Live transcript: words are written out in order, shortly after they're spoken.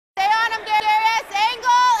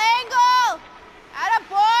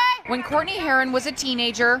When Courtney Heron was a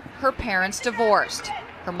teenager, her parents divorced.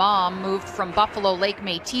 Her mom moved from Buffalo Lake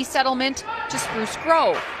Metis settlement to Spruce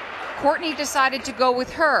Grove. Courtney decided to go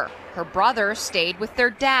with her. Her brother stayed with their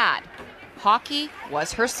dad. Hockey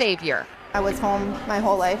was her savior. I was home my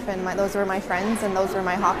whole life, and those were my friends, and those were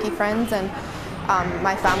my hockey friends, and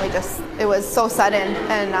my family it was so sudden,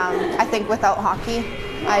 and I think without hockey,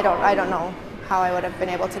 I don't know how I would have been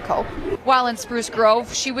able to cope. While in Spruce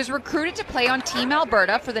Grove, she was recruited to play on Team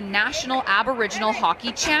Alberta for the National Aboriginal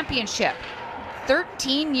Hockey Championship.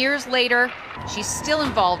 13 years later, she's still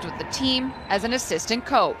involved with the team as an assistant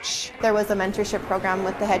coach. There was a mentorship program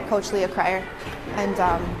with the head coach, Leah Cryer, and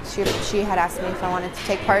she had asked me if I wanted to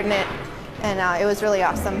take part in it, and it was really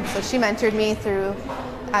awesome. So she mentored me through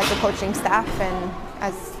as a coaching staff, and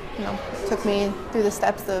took me through the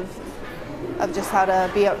steps of just how to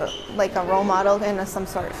be like a role model in some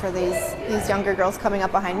sort for these younger girls coming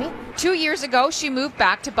up behind me. 2 years ago, she moved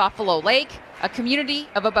back to Buffalo Lake, a community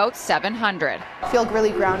of about 700. I feel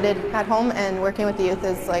really grounded at home, and working with the youth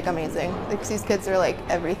is like amazing. These kids are like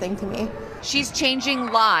everything to me. She's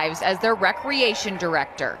changing lives as their recreation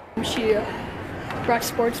director. She brought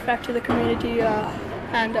sports back to the community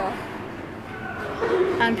and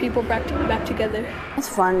people back together. It's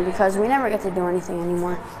fun because we never get to do anything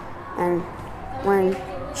anymore, and when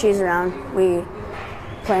she's around, we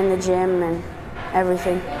play in the gym and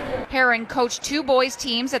everything. Heron coached 2 boys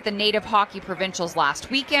teams at the Native Hockey Provincials last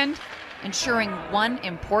weekend, ensuring one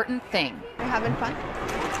important thing. You're having fun?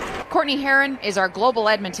 Courtney Heron is our Global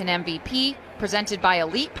Edmonton MVP, presented by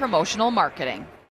Elite Promotional Marketing.